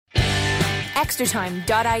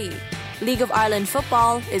Extratime.ie. League of Ireland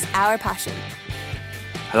football is our passion.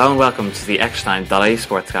 Hello and welcome to the Extratime.ie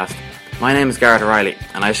Sportscast. My name is Garrett O'Reilly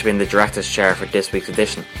and I shall be in the Director's Chair for this week's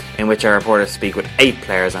edition, in which our reporters speak with 8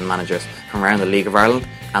 players and managers from around the League of Ireland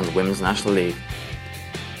and the Women's National League.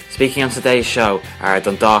 Speaking on today's show are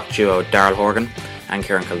Dundalk duo Daryl Horgan and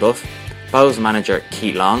Ciaran Kilduff, Bows manager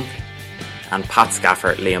Keith Long and Pat's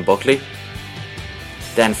gaffer Liam Buckley.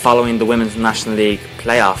 Then following the Women's National League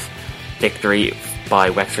playoff victory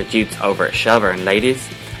by Wexford Youth over Shelbourne Ladies,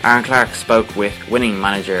 Aaron Clark spoke with winning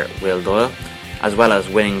manager Will Doyle, as well as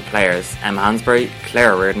winning players Emma Hansberry,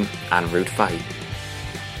 Claire Reardon and Ruth Fahy.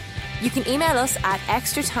 You can email us at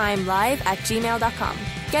extratimelive@gmail.com.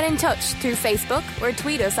 Get in touch through Facebook or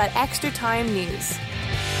tweet us at extratimenews.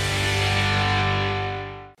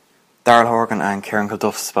 Daryl Horgan and Ciaran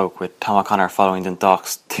Kilduff spoke with Tom O'Connor following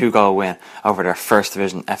Dundalk's 2-goal win over their First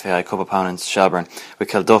Division FAI Cup opponents Shelbourne, with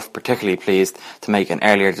Kilduff particularly pleased to make an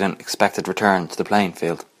earlier than expected return to the playing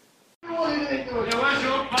field.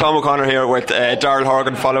 Tom O'Connor here with Daryl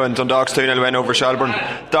Horgan following Dundalk's 2-0 win over Shelbourne.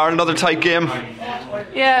 Daryl, another tight game?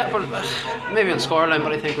 Yeah, but maybe on scoreline,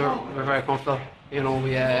 but I think we're very comfortable. You know,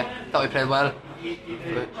 we thought we played well.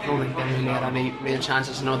 But I don't think they really had any real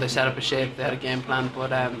chances. You know, they set up a shape, they had a game plan,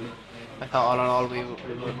 but I thought all in all we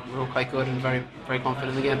were quite good and very, very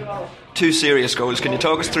confident in the game. 2 serious goals. Can you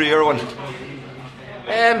talk us through your one?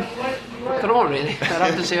 I don't know really. I'd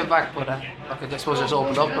have to see it back, but I suppose it just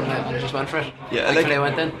opened up and I just went for it. Yeah, Thankfully I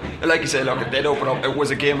went in. Like you say, look, it did open up. It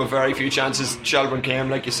was a game of very few chances. Shelbourne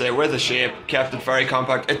came, like you say, with a shape, kept it very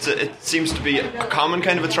compact. It seems to be a common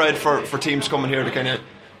kind of a thread for teams coming here to kind of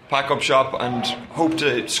pack up shop and hope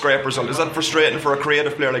to scrape result. Is that frustrating for a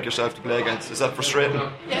creative player like yourself to play against? Is that frustrating?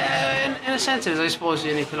 Yeah, in a sense it is. I suppose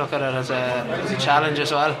you need to look at it as a challenge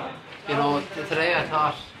as well. You know, today I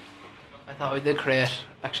thought we did create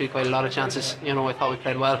actually quite a lot of chances. You know, I thought we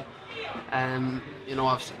played well. You know,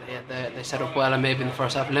 obviously they set up well and maybe in the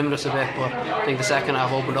first half limited us a bit, but I think the second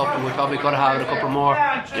half opened up and we probably could have had a couple more.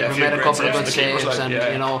 We made a couple of good saves and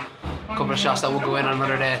you know, a couple of shots that would go in on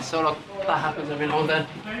another day. So look, that happens every now and then,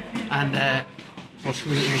 and it was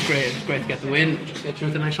great. It was great to get the win, just get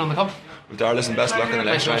through the next round of the cup. Well, Daryl, listen, best of luck in the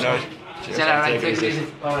next round out. Take it easy.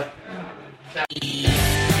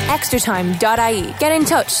 Extratime.ie. Get in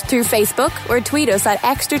touch through Facebook or tweet us at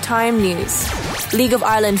Extratime News. League of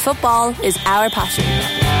Ireland football is our passion.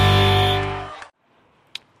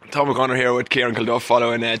 Tom O'Connor here with Ciaran Kilduff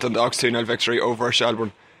following Dundalk's 2-0 victory over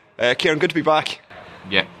Shelbourne. Ciaran, good to be back.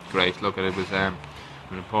 Yeah, great. Look, it was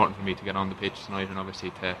important for me to get on the pitch tonight and obviously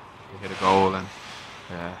to hit a goal and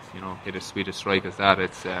hit as sweet a strike as that.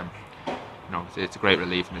 It's it's a great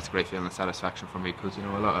relief and it's a great feeling of satisfaction for me because a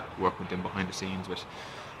lot of work went in behind the scenes with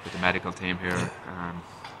the medical team here,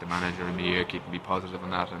 the manager and me here keeping me positive on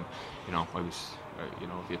that. And I was if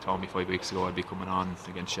you told me 5 weeks ago I'd be coming on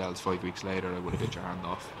against Shells 5 weeks later, I would have bit your hand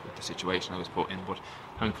off with the situation I was put in. But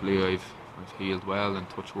thankfully I've healed well and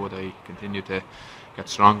touch wood, I continue to get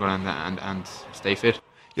stronger and stay fit.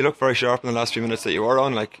 You look very sharp in the last few minutes that you were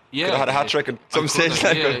on. Could have had a hat trick at some stage.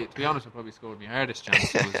 To be honest, I probably scored my hardest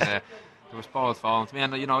chance. There was balls falling to me,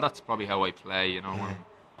 and that's probably how I play.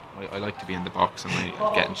 I like to be in the box and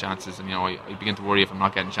getting chances, and I begin to worry if I'm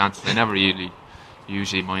not getting chances. I never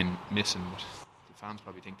usually mind missing, but the fans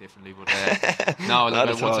probably think differently. But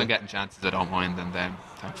once I'm getting chances, I don't mind. And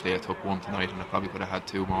thankfully, I took one tonight, and I probably could have had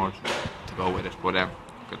 2 more to go with it. But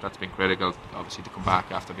that's been critical, obviously, to come back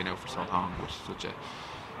after being out for so long with such a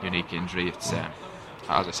unique injury. It's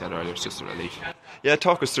as I said earlier, it's just a relief. Yeah,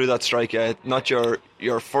 talk us through that strike. Not your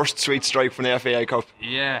first sweet strike from the FAI Cup.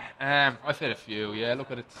 Yeah, I've had a few. Yeah,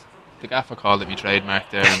 look at it. The gaffer called it me trademark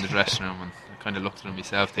there in the dressing room, and I kind of looked at him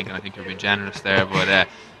myself, thinking I think I've been generous there. But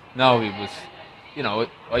no, he was.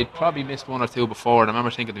 I'd probably missed 1 or 2 before, and I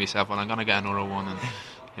remember thinking to myself, well, I'm going to get another one. And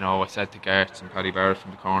I said to Gareth and Paddy Barrett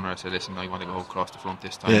from the corner, I said, listen, I want to go across the front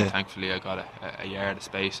this time. Yeah. And thankfully, I got a yard of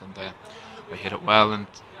space, and I hit it well, and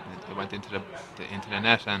it went into the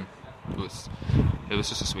net, and it was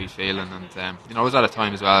just a sweet feeling. And it was at a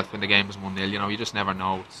time as well when the game was 1-0. You just never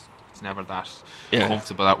know. It's never that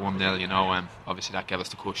comfortable at 1-0. Obviously that gave us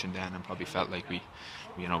the cushion then, and probably felt like we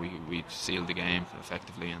sealed the game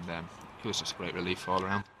effectively, and it was just a great relief all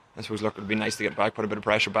around. I suppose, look, it'd be nice to get back, put a bit of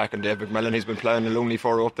pressure back on Dave McMillan. He's been playing a lonely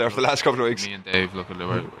 4 up there for the last couple of weeks. Me and Dave, look, they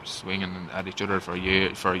were swinging at each other for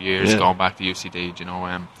years, going back to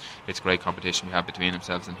UCD. It's great competition we have between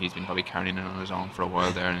themselves, and he's been probably carrying it on his own for a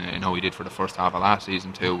while there. And he did for the first half of last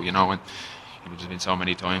season too. And there's been so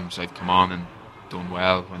many times I've come on and done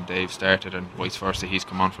well when Dave started, and vice versa, he's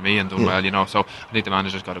come on for me and done well, you know. So I think the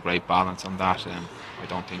manager's got a great balance on that. I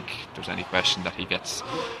don't think there's any question that he gets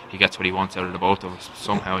what he wants out of the both of us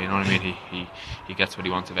somehow, you know what I mean. He gets what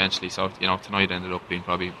he wants eventually. So, you know, tonight ended up being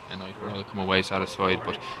probably a night where I'll come away satisfied,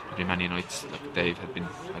 but there'll be many nights like Dave had been,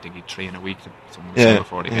 I think he'd 3 in a week to someone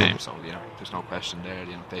before the game. So, you know, there's no question there.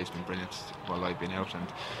 You know, Dave's been brilliant while I've been out,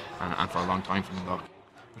 and for a long time from the dog.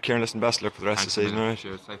 Ciaran, listen, best luck for the rest of the season. Right?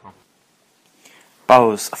 Cheers, safe home.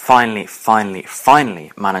 Bows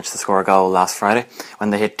finally managed to score a goal last Friday when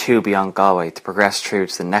they hit 2 beyond Galway to progress through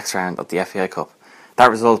to the next round of the FAI Cup. That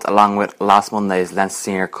result, along with last Monday's Leinster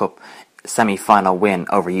Senior Cup semi-final win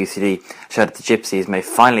over UCD, showed that the Gypsies may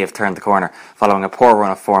finally have turned the corner following a poor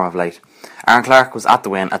run of form of late. Aaron Clark was at the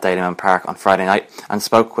win at Dalymount Park on Friday night and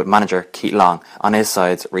spoke with manager Keith Long on his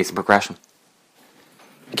side's recent progression.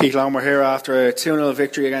 Keith Long, we're here after a 2-0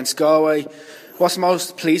 victory against Galway. What's the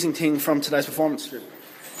most pleasing thing from today's performance?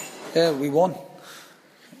 Yeah, we won.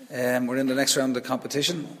 We're in the next round of the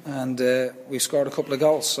competition, and we scored a couple of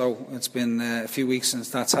goals. So it's been a few weeks since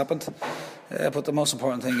that's happened. But the most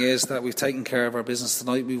important thing is that we've taken care of our business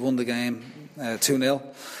tonight. We won the game 2-0,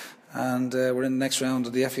 and we're in the next round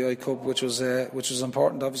of the FAI Cup, which was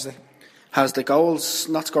important, obviously. Has the goals,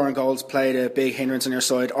 not scoring goals, played a big hindrance on your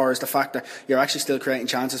side, or is the fact that you're actually still creating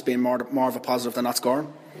chances being more of a positive than not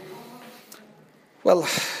scoring? Well,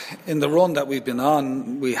 in the run that we've been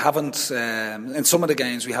on, we haven't, in some of the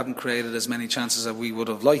games, we haven't created as many chances as we would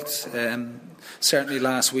have liked. Certainly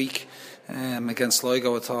last week against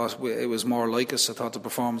Sligo, I thought it was more like us. I thought the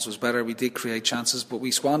performance was better. We did create chances, but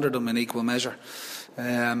we squandered them in equal measure.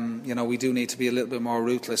 You know, we do need to be a little bit more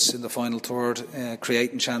ruthless in the final third,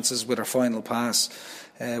 creating chances with our final pass,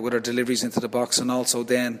 with our deliveries into the box, and also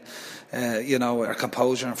then, you know, our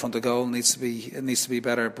composure in front of goal needs to be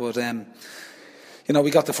better. But you know,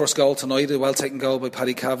 we got the first goal tonight, a well-taken goal by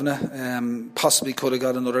Paddy Kavanagh. Possibly could have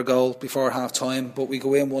got another goal before half-time, but we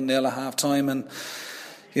go in 1-0 at half-time, and,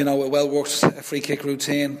 you know, a well-worked free kick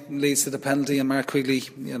routine leads to the penalty, and Mark Quigley,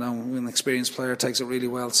 you know, an experienced player, takes it really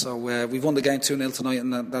well. So we've won the game 2-0 tonight,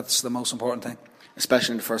 and that's the most important thing.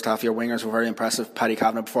 Especially in the first half, your wingers were very impressive. Paddy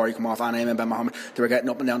Kavanagh, before he come off, and Eamon Ben Mohammed, they were getting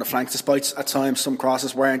up and down the flanks, despite at times some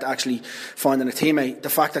crosses weren't actually finding a teammate. The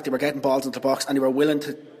fact that they were getting balls into the box and they were willing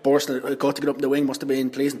to burst a gut to get up in the wing must have been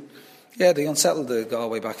pleasing. Yeah, they unsettled the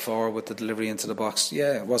Galway back forward with the delivery into the box.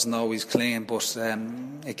 Yeah, it wasn't always clean, but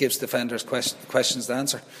it gives defenders questions to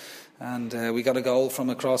answer. And we got a goal from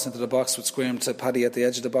across into the box with Squirm to Paddy at the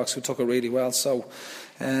edge of the box, who took it really well. So,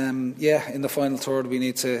 yeah, in the final third we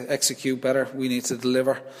need to execute better, we need to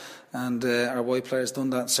deliver, and our wide players done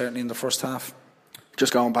that, certainly in the first half.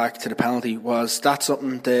 Just going back to the penalty, was that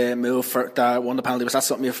something, the move that won the penalty, was that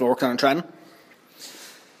something you've worked on in training?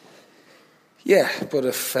 Yeah, but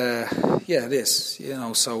if it is, you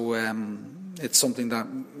know, so it's something that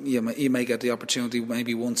you may get the opportunity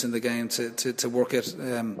maybe once in the game to work it.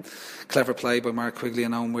 Clever play by Mark Quigley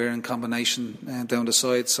and Owen Weir in combination down the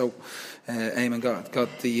side. So Eamon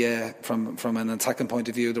got the from an attacking point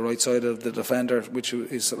of view the right side of the defender,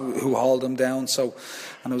 who hauled him down. So,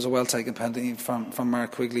 and it was a well taken penalty from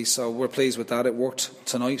Mark Quigley. So we're pleased with that. It worked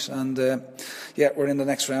tonight, and we're in the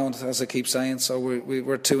next round, as I keep saying. So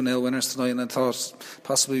we're 2-0 winners tonight, and I thought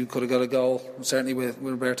possibly we could have got a goal. Certainly with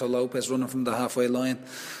Roberto Lopez running from the halfway line,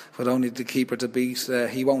 with only the keeper to beat.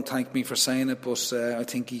 He won't thank me for saying it, but I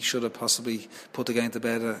think he should have possibly put the game to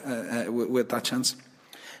bed with that chance.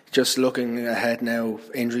 Just looking ahead now,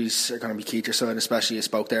 injuries are going to be key to your side, especially you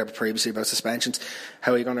spoke there previously about suspensions.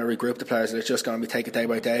 How are you going to regroup the players? Is it just going to be take it day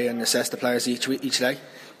by day and assess the players each day?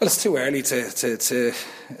 Well, it's too early to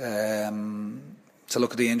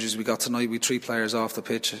look at the injuries we got tonight. We 3 players off the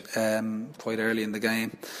pitch quite early in the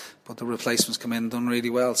game, but the replacements come in and done really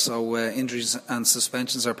well. So injuries and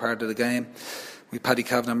suspensions are part of the game. We Paddy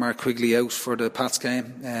Kavanagh and Mark Quigley out for the Pats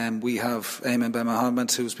game. We have Eamon Ben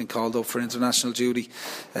Mohammed, who's been called up for international duty,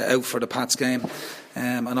 out for the Pats game.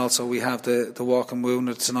 And also we have the walking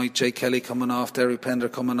wounded tonight, Jake Kelly coming off, Derry Pender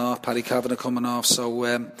coming off, Paddy Kavanagh coming off. So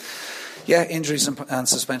injuries and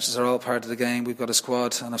suspensions are all part of the game. We've got a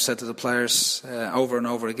squad, and I've said to the players over and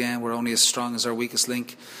over again, we're only as strong as our weakest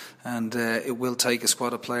link, and it will take a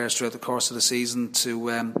squad of players throughout the course of the season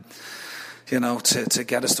to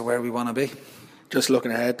get us to where we want to be. Just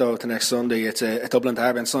looking ahead though to next Sunday, it's a Dublin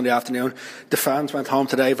derby on Sunday afternoon. The fans went home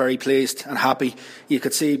today very pleased and happy. You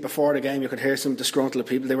could see before the game, you could hear some disgruntled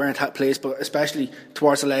people. They weren't pleased, but especially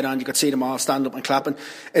towards the late on, you could see them all stand up and clapping.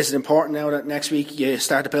 Is it important now that next week you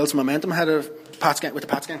start to build some momentum ahead of the Pats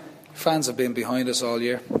game? Fans have been behind us all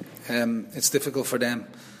year. It's difficult for them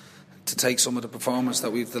to take some of the performance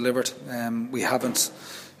that we've delivered. We haven't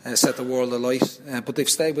set the world alight, but they've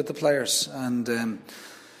stayed with the players, and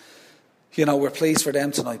we're pleased for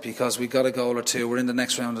them tonight because we got a goal or two. We're in the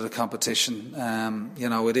next round of the competition.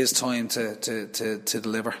 It is time to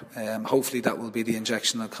deliver. Hopefully that will be the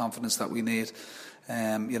injection of confidence that we need.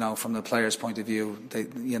 From the players' point of view,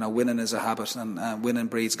 winning is a habit, and winning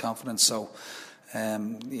breeds confidence. So,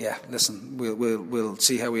 listen, we'll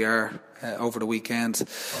see how we are over the weekend.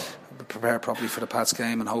 Prepare properly for the Pats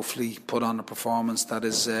game, and hopefully put on a performance that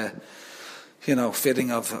is,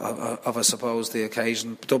 fitting of I suppose the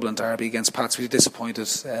occasion. Dublin Derby against Pats. We were disappointed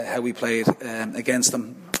how we played against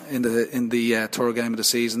them in the tour game of the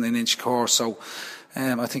season in Inchicore. So,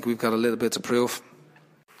 I think we've got a little bit to prove.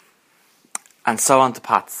 And so on to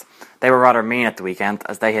Pats. They were rather mean at the weekend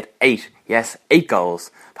as they hit 8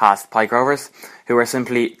 goals past Pike Rovers, who were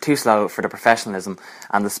simply too slow for the professionalism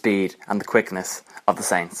and the speed and the quickness of the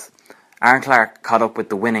Saints. Aaron Clark caught up with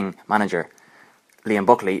the winning manager, Liam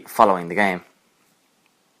Buckley, following the game.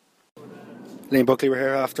 Liam Buckley were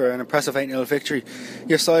here after an impressive 8-0 victory.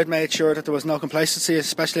 Your side made sure that there was no complacency,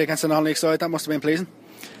 especially against a non-league side. That must have been pleasing.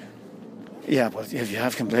 Yeah, but if you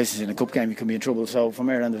have complacency in a cup game, you can be in trouble. So from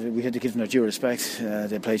our end, we had to give them their due respect.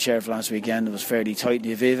 They played Sheriff last weekend. It was fairly tight in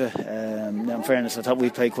the Aviva. Now, in fairness, I thought we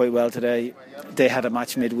played quite well today. They had a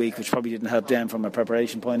match midweek, which probably didn't help them from a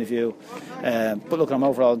preparation point of view. But look, I'm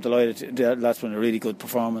overall delighted. That's been a really good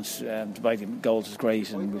performance. The back goals is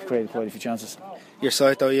great, and we've created quite a few chances. Your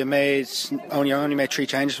side, though, you only made 3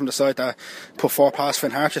 changes from the side that put 4 past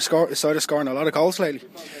Finn Hart. Your side is scoring a lot of goals lately.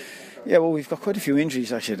 Yeah, well, we've got quite a few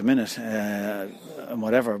injuries actually at the minute, and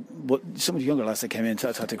whatever. But some of the younger lads that came in,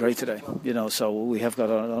 I thought they're great today. So we have got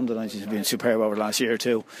our under-19s have been superb over the last year or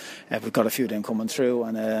two. We've got a few of them coming through,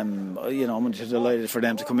 and I'm just delighted for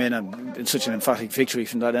them to come in and in such an emphatic victory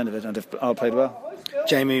from that end of it, and they've all played well.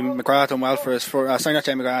 Jamie McGrath done well for his first. Sorry, not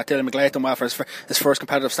Jamie McGrath. Dylan McGlade done well for his first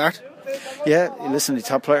competitive start. Yeah, listen, the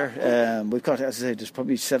top player. We've got, as I say, there's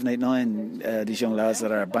probably 7, 8, 9 these young lads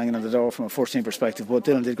that are banging on the door from a first team perspective. But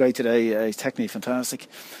Dylan did great today. His technique fantastic.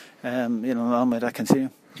 Long may that continue.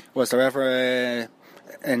 Was there ever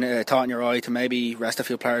a thought in your eye to maybe rest a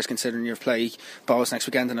few players, considering you play Bows next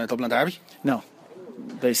weekend in a Dublin Derby? No.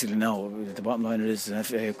 Basically, no. The bottom line is an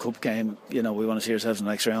FA Cup game. We want to see ourselves in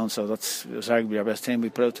the next round, so it was arguably our best team we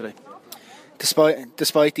put out today.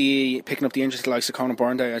 Despite the picking up the injuries like Conan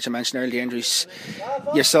Byrne there, as you mentioned earlier, the injuries,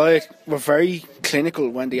 your side were very clinical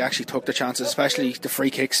when they actually took the chances, especially the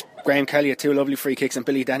free kicks. Graham Kelly had 2 lovely free kicks and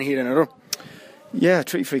Billy Dennehy had another. Yeah,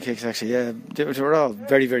 3 free kicks actually. Yeah, they were all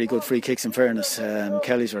very, very good free kicks. In fairness,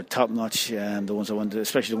 Kelly's were top notch. The ones that went,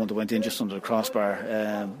 especially the one that went in just under the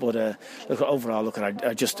crossbar. But look, overall,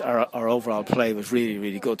 our overall play was really,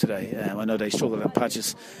 really good today. I know they struggled at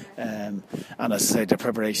patches, and as I said, their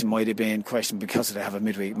preparation might have been questioned because they have a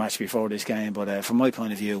midweek match before this game. But from my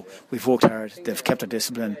point of view, we've worked hard. They've kept their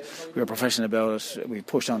discipline. We were professional about it. We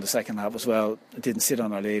pushed on the second half as well. Didn't sit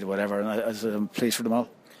on our lead or whatever. And I'm pleased for them all.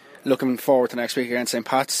 Looking forward to next week against St.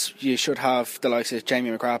 Pat's, you should have the likes of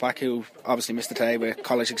Jamie McGrath back, who obviously missed the day with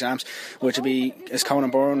college exams. Is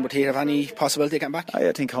Conan Byrne, would he have any possibility of getting back?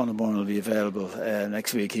 I think Conan Byrne will be available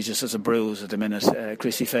next week. He just has a bruise at the minute.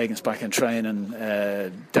 Christy Fagan's back in training.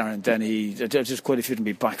 Darren Denny, there's quite a few to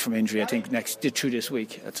be back from injury. I think through this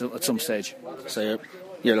week at some stage. So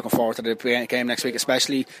you're looking forward to the game next week,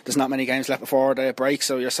 especially there's not many games left before the break,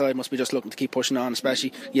 so your side must be just looking to keep pushing on,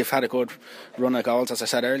 especially you've had a good run of goals, as I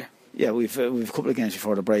said earlier. Yeah, we've a couple of games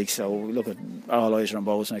before the break, so we look at all eyes are on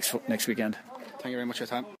Bows next weekend. Thank you very much for your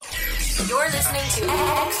time. You're listening to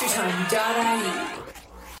Extratime.ie.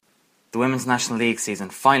 The Women's National League season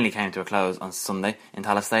finally came to a close on Sunday in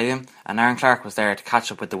Tallaght Stadium, and Aaron Clark was there to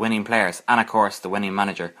catch up with the winning players and, of course, the winning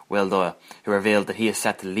manager, Will Doyle, who revealed that he is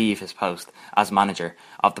set to leave his post as manager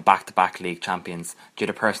of the back-to-back league champions due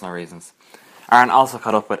to personal reasons. Aaron also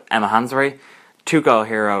caught up with Emma Hansberry, 2-goal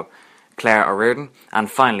hero Claire O'Riordan,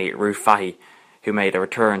 and finally Ruth Fahy, who made a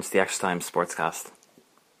return to the Extratime Sportscast.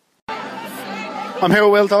 I'm here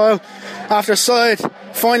with Will Doyle. After side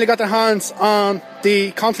finally got their hands on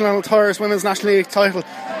the Continental Tires Women's National League title,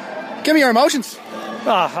 give me your emotions.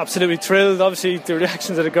 Absolutely thrilled. Obviously the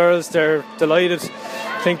reactions of the girls, they're delighted.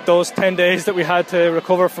 I think those 10 days that we had to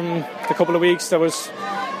recover from the couple of weeks, that was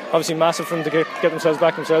obviously massive for them to get themselves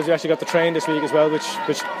back themselves. We actually got to train this week as well,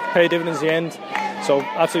 which paid dividends in the end. So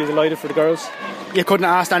absolutely delighted for the girls. You couldn't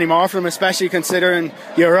have asked any more from them, especially considering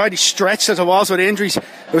you're already stretched as it was with injuries.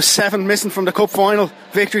 There was 7 missing from the cup final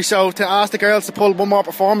victory, so to ask the girls to pull one more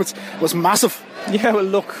performance was massive. Yeah, well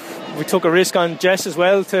look, we took a risk on Jess as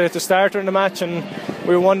well to start her in the match, and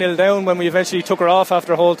we were 1-0 down when we eventually took her off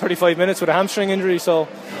after a whole 35 minutes with a hamstring injury. So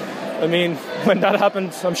I mean, when that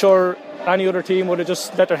happened, I'm sure any other team would have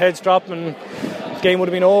just let their heads drop and the game would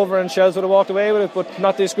have been over and Shells would have walked away with it, but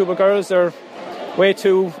not this group of girls. They're way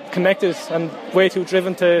too connected and way too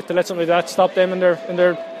driven to let something like that stop them in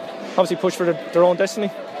their obviously push for their own destiny.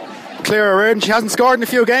 Claire O'Riordan, she hasn't scored in a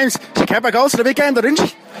few games. She kept her goals to the big end, didn't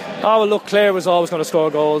she? Oh, well, look, Claire was always going to score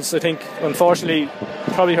goals. I think, unfortunately,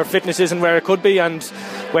 probably her fitness isn't where it could be, and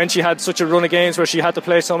when she had such a run of games where she had to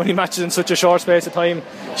play so many matches in such a short space of time,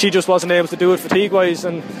 she just wasn't able to do it fatigue-wise,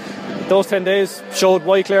 and those 10 days showed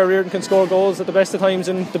why Claire O'Riordan can score goals at the best of times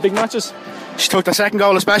in the big matches. She took the second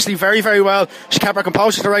goal especially very, very well. She kept her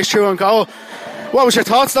composure to race through and goal. What was your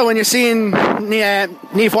thoughts, though, when you seen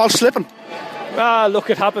Niamh Walsh slipping? Look,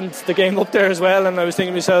 it happened the game up there as well, and I was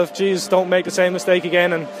thinking to myself, geez, don't make the same mistake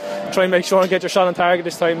again and try and make sure and get your shot on target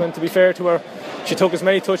this time. And to be fair to her, she took as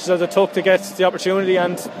many touches as it took to get the opportunity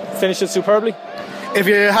and finished it superbly. If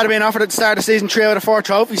you had been offered at the start of the season 3 out of 4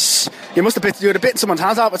 trophies, you must have been doing a bit in someone's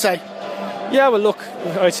hands, I would say. Yeah, well, look,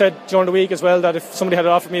 I said during the week as well that if somebody had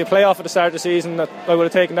offered me a playoff at the start of the season, that I would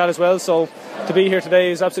have taken that as well. So to be here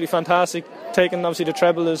today is absolutely fantastic. Taking obviously the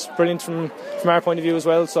treble is brilliant from our point of view as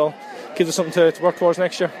well. So gives us something to work towards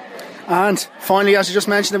next year. And finally, as you just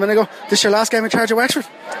mentioned a minute ago, this is your last game in charge of Wexford?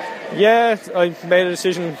 Yeah, I made a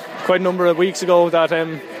decision quite a number of weeks ago that I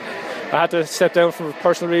had to step down for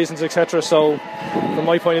personal reasons, etc. So from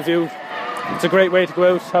my point of view, it's a great way to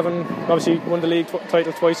go out, having obviously won the league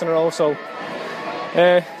title twice in a row. So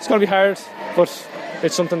it's going to be hard, but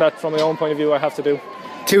it's something that from my own point of view I have to do.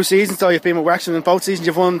 2 seasons though you've been with Wexford, and both seasons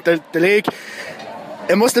you've won the league.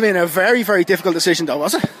 It must have been a very, very difficult decision though,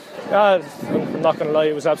 was it? I'm not going to lie,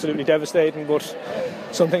 it was absolutely devastating, but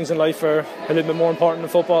some things in life are a little bit more important than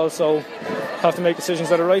football, so have to make decisions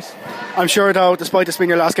that are right. I'm sure though, despite this being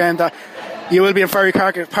your last game, that you will be in Ferry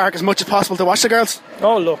Park as much as possible to watch the girls.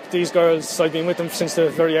 Oh look, these girls, I've been with them since the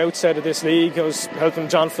very outset of this league. I was helping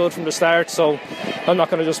John Flood from the start, so I'm not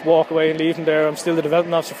going to just walk away and leave them there. I'm still the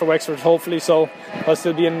development officer for Wexford, hopefully, so I'll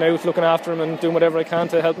still be in and out looking after them and doing whatever I can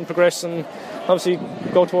to help them progress and obviously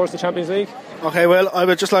go towards the Champions League. Okay, well, I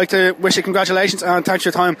would just like to wish you congratulations and thanks for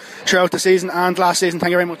your time throughout the season and last season.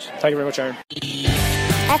 Thank you very much. Thank you very much, Ciaran.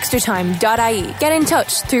 Extratime.ie. Get in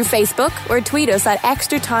touch through Facebook or tweet us at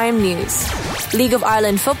Extratime News. League of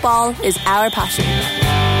Ireland football is our passion.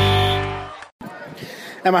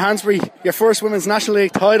 Emma Hansberry, your first Women's National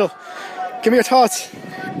League title. Give me your thoughts.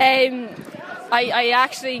 I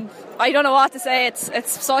don't know what to say.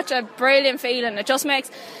 It's such a brilliant feeling. It just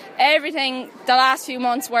makes everything the last few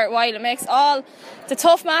months worthwhile. It makes all the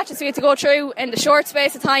tough matches we had to go through in the short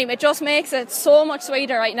space of time, it just makes it so much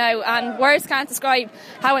sweeter right now, and words can't describe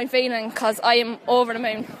how I'm feeling because I am over the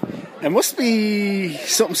moon. It must be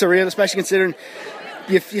something surreal, especially considering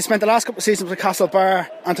you spent the last couple of seasons with Castlebar,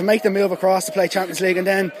 and to make the move across to play Champions League and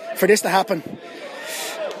then for this to happen.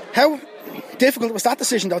 How difficult was that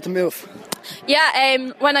decision though to move? Yeah,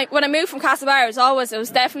 when I moved from Castlebar, it was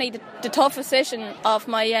definitely the toughest decision of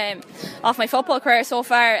my football career so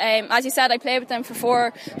far. As you said, I played with them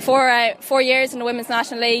for four years in the Women's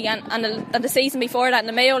National League and the season before that in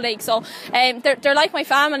the Mayo League. So they're like my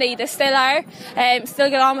family. They still are. Still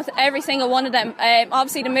get on with every single one of them.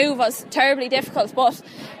 Obviously, the move was terribly difficult, but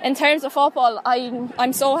in terms of football,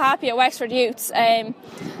 I'm so happy at Wexford Youths.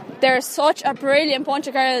 They're such a brilliant bunch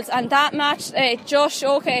of girls, and that match just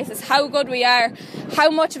showcases how good we are,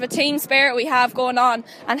 how much of a team spirit we have going on,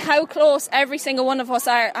 and how close every single one of us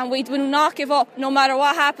are. And we will not give up. No matter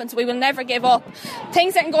what happens, we will never give up.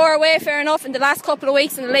 Things didn't go our way, fair enough, in the last couple of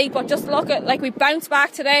weeks in the league, but just look at, we bounced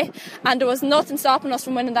back today, and there was nothing stopping us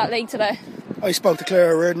from winning that league today. I spoke to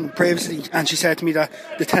Claire O'Riordan previously, and she said to me that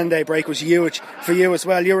the 10-day break was huge for you as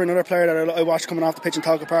well. You're another player that I watched coming off the pitch in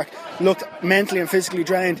Talca Park, looked mentally and physically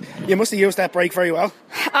drained. You must have used that break very well.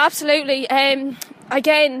 Absolutely.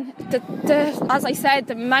 Again, as I said,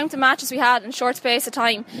 the amount of matches we had in a short space of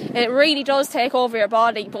time, it really does take over your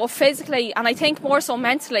body, both physically and I think more so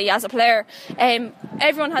mentally as a player.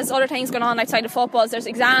 Everyone has other things going on outside of football. There's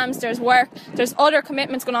exams, there's work, there's other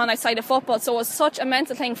commitments going on outside of football, so it's such a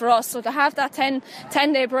mental thing for us. So to have that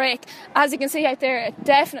 10-day break, as you can see out there, it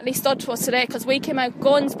definitely stood to us today because we came out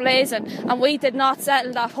guns blazing and we did not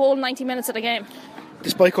settle that whole 90 minutes of the game.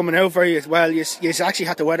 Despite coming out very well, you actually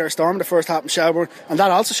had to weather a storm the first half in Shelbourne, and that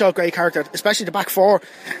also showed great character, especially the back four,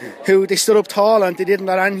 who they stood up tall and they didn't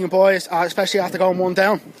let anything boys, especially after going one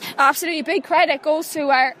down. Absolutely, big credit goes to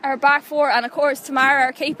our back four, and of course Tamara,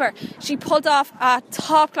 our keeper. She pulled off a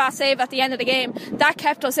top class save at the end of the game. That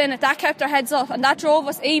kept us in it, that kept our heads up, and that drove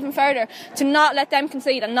us even further to not let them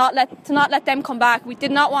concede and not let them come back. We did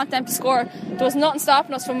not want them to score. There was nothing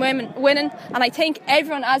stopping us from winning, and I think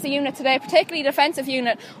everyone as a unit today, particularly the defensive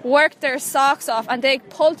unit worked their socks off and they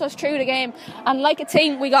pulled us through the game, and like a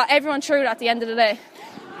team we got everyone through it at the end of the day.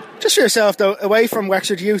 Just for yourself though, away from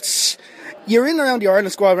Wexford Youths, you're in and around the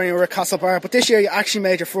Ireland squad when you were at Castlebar, but this year you actually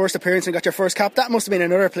made your first appearance and got your first cap. That must have been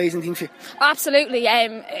another pleasing thing for you. Absolutely.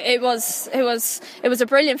 It was a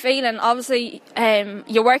brilliant feeling. Obviously,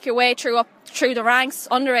 you work your way through the ranks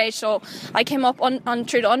underage, so I came up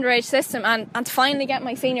through the underage system, and to finally get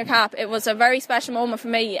my senior cap, it was a very special moment for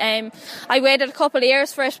me. I waited a couple of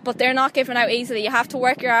years for it, but they're not given out easily. You have to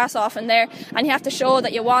work your ass off in there, and you have to show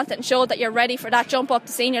that you want it and show that you're ready for that jump up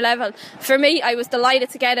to senior level. For me, I was delighted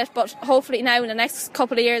to get it, but hopefully now in the next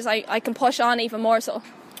couple of years I can push on even more so.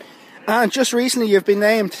 And just recently you've been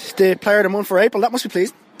named the Player of the Month for April. That must be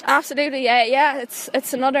pleasing. Absolutely, yeah.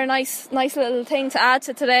 It's another nice little thing to add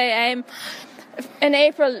to today. In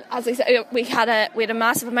April, as I said, we had a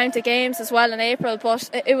massive amount of games as well in April, but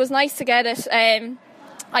it was nice to get it.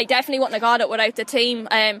 I definitely wouldn't have got it without the team.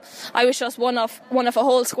 I was just one of a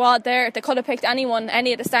whole squad there. They could have picked anyone,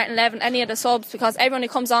 any of the starting 11, any of the subs, because everyone who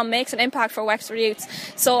comes on makes an impact for Wexford Youths.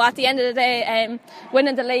 So at the end of the day,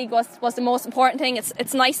 winning the league was the most important thing.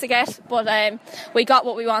 It's nice to get, but we got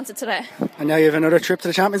what we wanted today. And now you have another trip to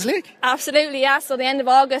the Champions League? Absolutely, yeah. So the end of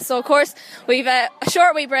August. So of course we've a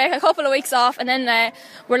short wee break, a couple of weeks off, and then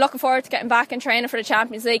we're looking forward to getting back and training for the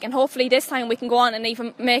Champions League. And hopefully this time we can go on and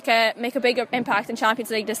even make a bigger impact in Champions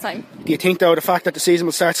League this time. Do you think though the fact that the season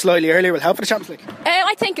will start slightly earlier will help for the Champions League?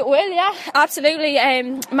 I think it will, yeah, absolutely.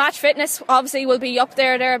 Match fitness obviously will be up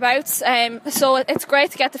thereabouts, so it's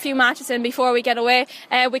great to get the few matches in before we get away.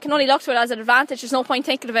 We can only look to it as an advantage. There's no point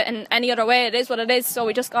thinking of it in any other way. It is what it is, so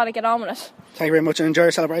we just got to get on with it. Thank you very much and enjoy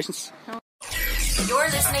your celebrations. You're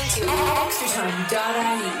listening to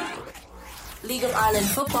Extratime.ie. League of Ireland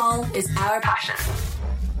football is our passion.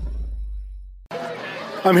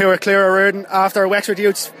 I'm here with Claire O'Riordan after Wexford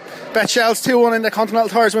Youths bet Shells 2-1 in the Continental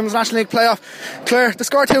Tires Women's National League playoff. Claire, they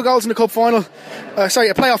scored 2 goals in the cup final. A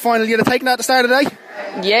playoff final. You'd have taken that at the start of the day?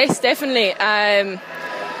 Yes, definitely.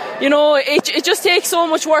 It just takes so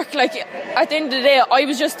much work. Like at the end of the day, I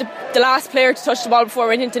was just the last player to touch the ball before I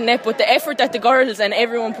went into the net, but the effort that the girls and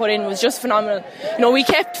everyone put in was just phenomenal. We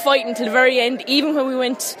kept fighting till the very end. Even when we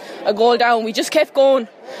went a goal down, we just kept going,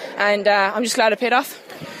 and I'm just glad it paid off.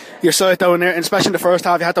 Your side down there, and especially in the first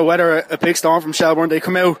half, you had to weather a big storm from Shelbourne. They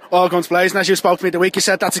come out all guns blazing. As you spoke to me the week, you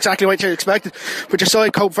said that's exactly what you expected. But your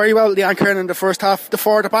side coped very well. Leanne Kieran in the first half, the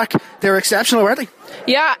forward, the back, they were exceptional, weren't they?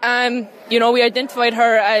 Yeah, we identified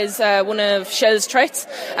her as one of Shell's threats,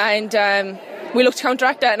 and we looked to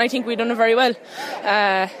counteract that, and I think we've done it very well.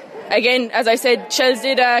 Again, as I said, Shells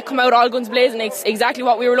did come out all guns blazing, exactly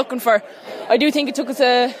what we were looking for. I do think it took us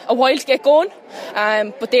a while to get going,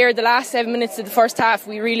 but there, the last 7 minutes of the first half,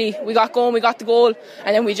 we got going, we got the goal,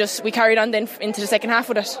 and then we carried on then into the second half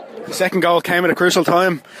with it. The second goal came at a crucial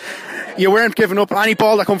time. You weren't giving up any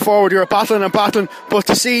ball that come forward. You were battling, but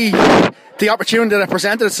to see the opportunity that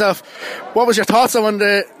presented itself, what was your thoughts when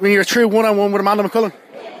you were through 1-on-1 with Amanda McCullen?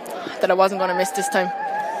 That I wasn't going to miss this time.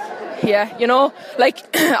 Yeah,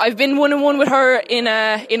 I've been 1-on-1 with her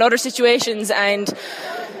in other situations, and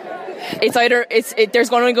there's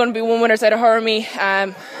only going to be one winner. It's either her or me.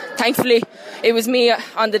 Thankfully, it was me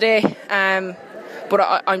on the day,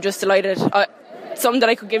 but I'm just delighted. Something that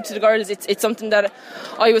I could give to the girls. It's something that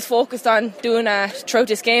I was focused on doing throughout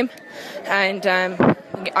this game, and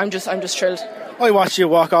I'm just thrilled. I watched you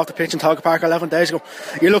walk off the pitch in Talca Park 11 days ago.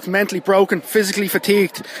 You looked mentally broken, physically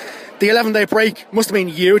fatigued. The 11-day break must have been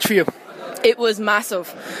huge for you. It was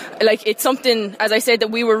massive. It's something, as I said, that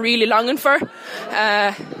we were really longing for.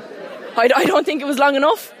 I don't think it was long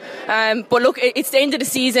enough. But look, it's the end of the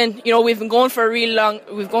season. We've been going for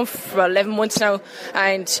we've gone for 11 months now,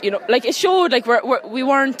 and it showed. We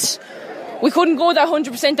couldn't go that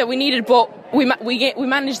 100% that we needed, but we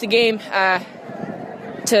managed the game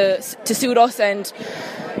to suit us, and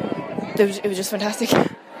it was just fantastic.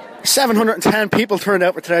 710 people turned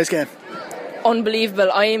out for today's game.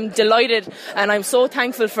 Unbelievable. I am delighted, and I'm so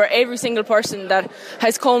thankful for every single person that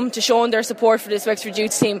has come to show their support for this Wexford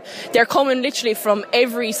Youth team. They're coming literally from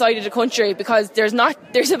every side of the country, because there's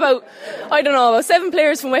about 7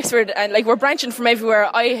 players from Wexford, and we're branching from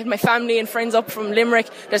everywhere. I had my family and friends up from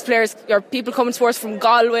Limerick. There's people coming to us from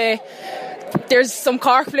Galway. There's some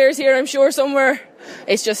Cork players here, I'm sure, somewhere.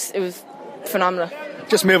 It was phenomenal.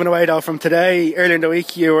 Just moving away though from today, earlier in the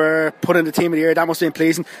week you were put in the team of the year. That must have been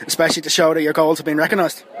pleasing, especially to show that your goals have been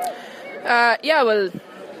recognised.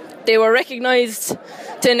 They were recognised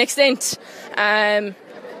to an extent,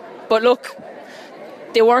 but look,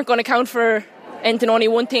 they weren't going to count for anything. Only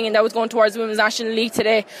one thing, and that was going towards the Women's National League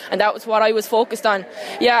today, and that was what I was focused on.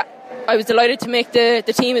 I was delighted to make the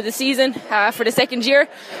team of the season for the second year.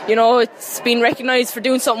 You know, it's been recognised for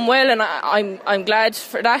doing something well, and I'm glad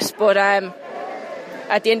for that. But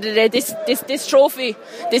at the end of the day, this trophy,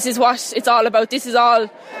 this is what it's all about. This was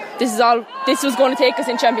going to take us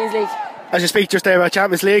in Champions League. As you speak just there about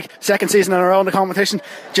Champions League, second season in a row in the competition,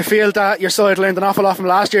 do you feel that your side learned an awful lot from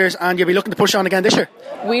last year's and you'll be looking to push on again this year?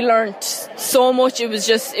 We learnt so much. It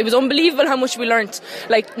was unbelievable how much we learnt.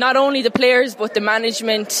 Like, not only the players but the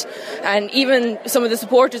management and even some of the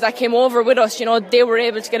supporters that came over with us, you know, they were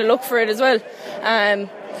able to get a look for it as well.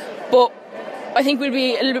 But I think we'll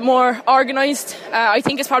be a little bit more organised. I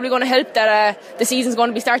think it's probably going to help that the season's going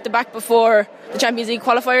to be started back before the Champions League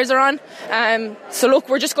qualifiers are on. So look,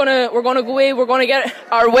 we're going to go away. We're going to get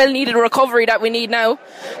our well-needed recovery that we need now,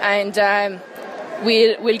 and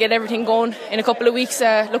we'll get everything going in a couple of weeks.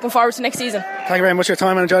 Looking forward to next season. Thank you very much for your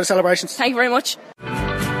time and enjoy the celebrations. Thank you very much.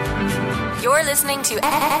 You're listening to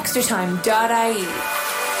Extratime.ie.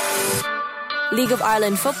 League of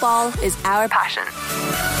Ireland football is our passion.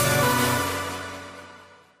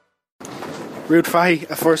 Ruth, Fahy,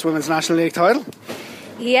 a first Women's National League title.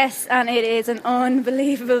 Yes, and it is an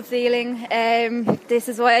unbelievable feeling. This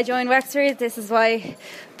is why I joined Wexford. This is why I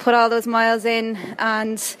put all those miles in,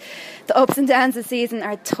 and the ups and downs of the season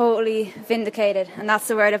are totally vindicated, and that's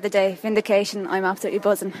the word of the day, vindication. I'm absolutely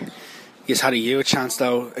buzzing. You've had a huge chance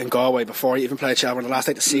though in Galway before you even played Ciaran the last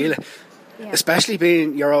day to seal it. Yeah. Especially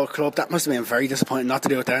being your old club, that must have been very disappointing not to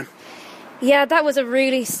do it then. Yeah, that was a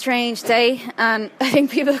really strange day, and I think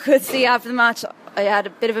people could see after the match I had a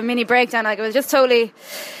bit of a mini breakdown. Like, it was just totally,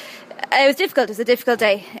 it was difficult. It was a difficult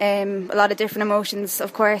day. A lot of different emotions,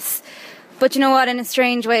 of course, but you know what, in a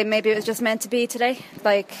strange way, maybe it was just meant to be today.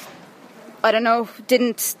 Like, I don't know,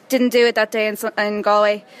 didn't do it that day in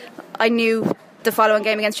Galway. I knew the following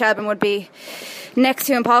game against Shelburne would be next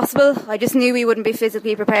to impossible. I just knew we wouldn't be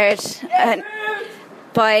physically prepared, and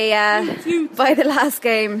by the last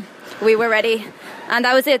game we were ready, and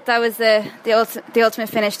that was it. That was the ultimate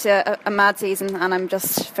finish to a mad season, and I'm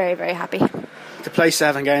just very, very happy. To play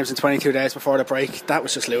 7 games in 22 days before the break, that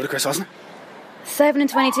was just ludicrous, wasn't it? 7 and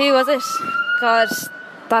 22, was it? God,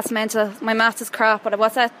 that's mental. My maths is crap, but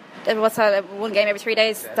what's that? One game every 3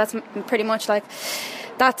 days. That's pretty much like,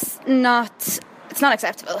 it's not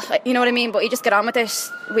acceptable. You know what I mean? But you just get on with it.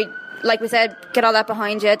 Like we said, get all that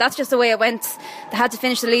behind you. That's just the way it went. They had to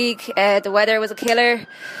finish the league. The weather was a killer.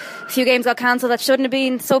 A few games got cancelled that shouldn't have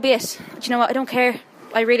been. So be it. But you know what? I don't care.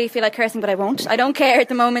 I really feel like cursing, but I won't. I don't care at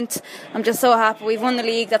the moment. I'm just so happy. We've won the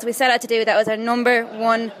league. That's what we set out to do. That was our number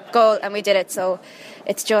one goal, and we did it. So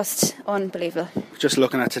it's just unbelievable. Just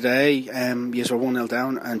looking at today, you were 1-0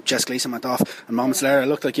 down, and Jess Gleeson went off, and moments later it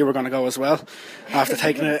looked like you were going to go as well after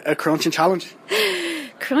taking a crunching challenge.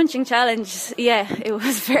 Crunching challenge, yeah, it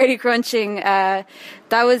was very crunching. I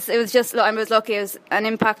was lucky. It was an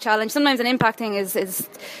impact challenge. Sometimes an impact thing is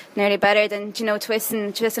nearly better than, you know,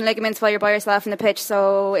 twisting ligaments while you're by yourself in the pitch.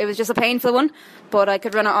 So it was just a painful one, but I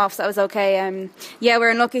could run it off, so that was okay.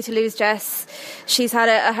 We're unlucky to lose Jess. She's had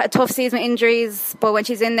a tough season with injuries, but when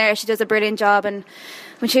she's in there, she does a brilliant job. And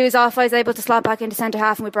when she was off, I was able to slot back into centre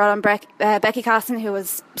half, and we brought on Becky Caston, who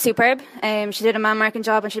was superb. She did a man marking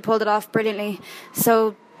job and she pulled it off brilliantly.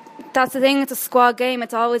 So that's the thing, it's a squad game.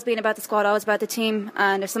 It's always been about the squad, always about the team,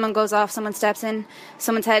 and if someone goes off, someone steps in,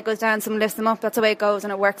 someone's head goes down, someone lifts them up. That's the way it goes,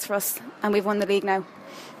 and it works for us, and we've won the league now.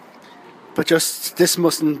 But just this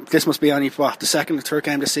must be only the second or third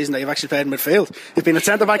game this season that you've actually played in midfield. You've been at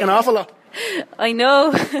centre back an awful lot. I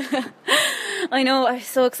know. I know. I was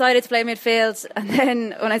so excited to play midfield, and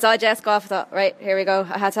then when I saw Jess go off, I thought, right, here we go.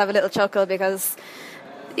 I had to have a little chuckle because,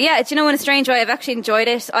 yeah, it's, you know, in a strange way, I've actually enjoyed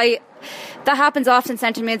it. That happens often,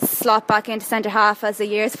 centre mids slot back into centre half as the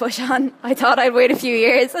years push on. I thought I'd wait a few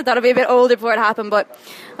years. I thought I'd be a bit older before it happened, but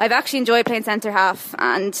I've actually enjoyed playing centre half,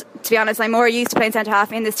 and to be honest, I'm more used to playing centre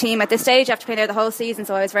half in this team at this stage after playing there the whole season,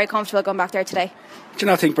 so I was very comfortable going back there today. Do you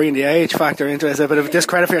not think bringing the age factor into it is a bit of a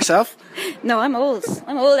discredit for yourself? No, I'm old,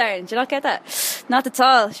 Aaron. Do you not get that? Not at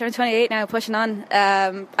all. Sure, I'm 28 now, pushing on.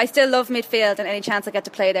 I still love midfield, and any chance I get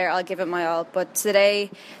to play there, I'll give it my all. But today,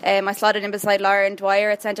 I slotted in beside Lauren Dwyer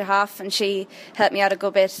at centre half, and she helped me out a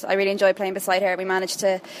good bit. I really enjoyed playing beside her. We managed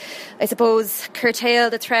to, I suppose, curtail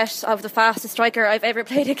the threat of the fastest striker I've ever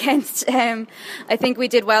played against. I think we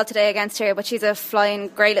did well today against her, but she's a flying,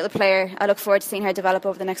 great little player. I look forward to seeing her develop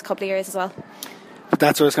over the next couple of years as well. But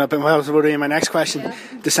that's what it's going to be. Well, that would be my next question. Yeah.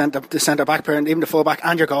 The centre back pair, and even the full back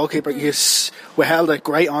and your goalkeeper, we held a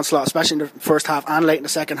great onslaught, especially in the first half and late in the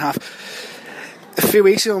second half. A few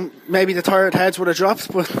weeks ago, maybe the tired heads would have dropped,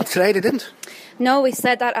 but today they didn't. No, we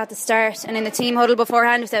said that at the start, and in the team huddle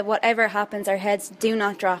beforehand we said whatever happens our heads do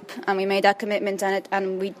not drop, and we made that commitment,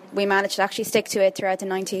 and we managed to actually stick to it throughout the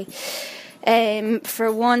 90.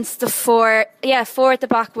 For once, the four at the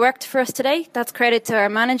back worked for us today. That's credit to our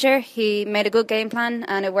manager. He made a good game plan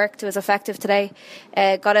and it worked. It was effective today.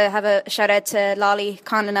 Got to have a shout out to Lolly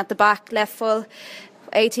Conlon at the back, left full,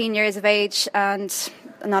 18 years of age, and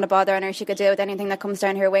not a bother on her. She could deal with anything that comes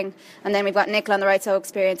down her wing. And then we've got Nicola on the right, so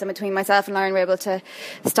experience, and between myself and Lauren we were able to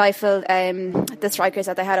stifle the strikers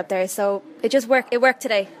that they had up there. So it just worked. It worked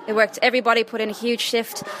today. It worked. Everybody put in a huge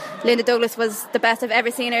shift. Linda Douglas was the best I've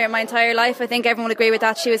ever seen her in my entire life. I think everyone will agree with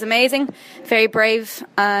that. She was amazing, very brave,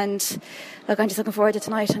 and look, I'm just looking forward to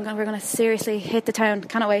tonight. We're going to seriously hit the town.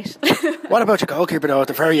 Cannot wait. What about your goalkeeper though at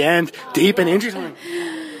the very end, deep in injury time?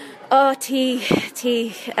 Oh, T. I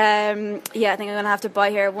think I'm going to have to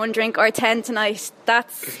buy her one drink or 10 tonight.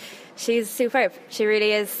 She's superb. She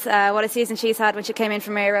really is. What a season she's had when she came in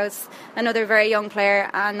from Aeros. Another very young player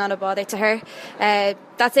and not a bother to her.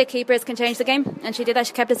 That's it. Keepers can change the game, and she did that.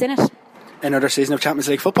 She kept us in it. Another season of Champions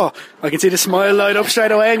League football. I can see the smile light up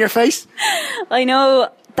straight away on your face. I know.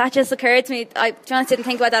 That just occurred to me. I didn't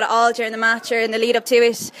think about that at all during the match or in the lead up to it. It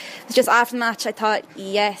was just after the match I thought,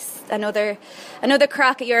 yes, another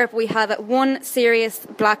crack at Europe. We have one serious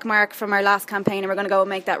black mark from our last campaign, and we're going to go and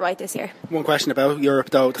make that right this year. One question about Europe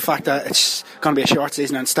though, the fact that it's going to be a short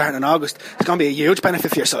season and starting in August, it's going to be a huge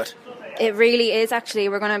benefit for your side. It really is. Actually,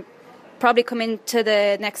 we're going to probably come into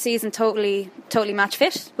the next season totally match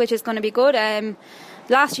fit, which is going to be good.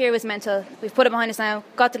 Last year was mental. We've put it behind us now,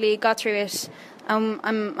 got the league, got through it.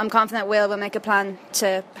 I'm confident we'll make a plan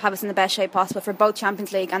to have us in the best shape possible for both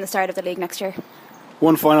Champions League and the start of the league next year.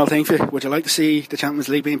 One final thing for you, would you like to see the Champions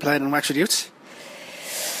League being played in Wexford Youths?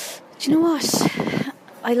 Do you know what?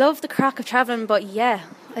 I love the crack of travelling, but yeah,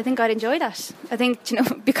 I think I'd enjoy that. I think,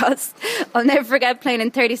 because I'll never forget playing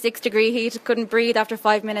in 36 degree heat, couldn't breathe after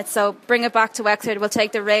 5 minutes, so bring it back to Wexford. We'll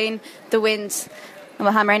take the rain, the wind, and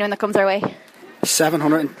we'll hammer anyone that comes our way.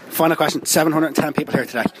 710 people here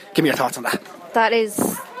today. Give me your thoughts on that. That is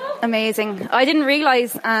amazing. I didn't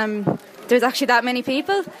realise there's actually that many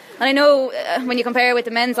people. And I know when you compare it with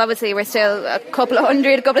the men's, obviously we're still a couple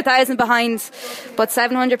of thousand behind. But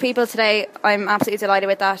 700 people today, I'm absolutely delighted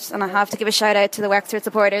with that. And I have to give a shout out to the Wexford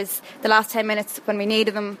supporters. The last 10 minutes when we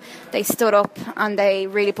needed them, they stood up and they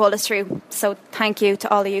really pulled us through. So thank you to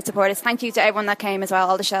all the youth supporters. Thank you to everyone that came as well,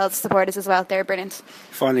 all the Shells supporters as well. They're brilliant.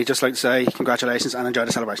 Finally, just like to say congratulations and enjoy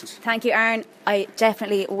the celebrations. Thank you, Aaron. I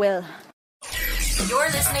definitely will.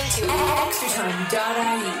 You're listening to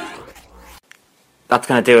Extratime.ie. That's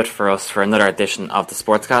going to do it for us for another edition of the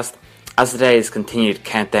Sportscast. As today's continued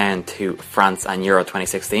countdown to France and Euro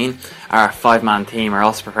 2016, our 5-man team are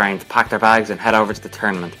also preparing to pack their bags and head over to the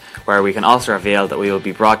tournament, where we can also reveal that we will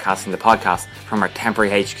be broadcasting the podcast from our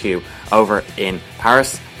temporary HQ over in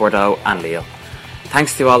Paris, Bordeaux and Lille.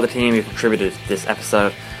 Thanks to all the team who contributed to this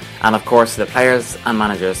episode, and of course to the players and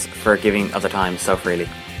managers for giving of their time so freely.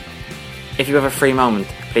 If you have a free moment,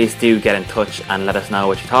 please do get in touch and let us know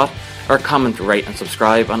what you thought, or comment, rate and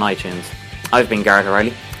subscribe on iTunes. I've been Garrett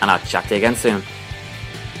O'Reilly, and I'll chat to you again soon.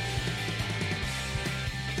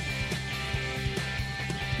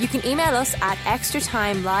 You can email us at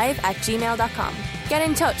extratimelive@gmail.com. Get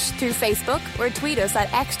in touch through Facebook or tweet us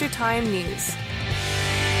at Extratime News.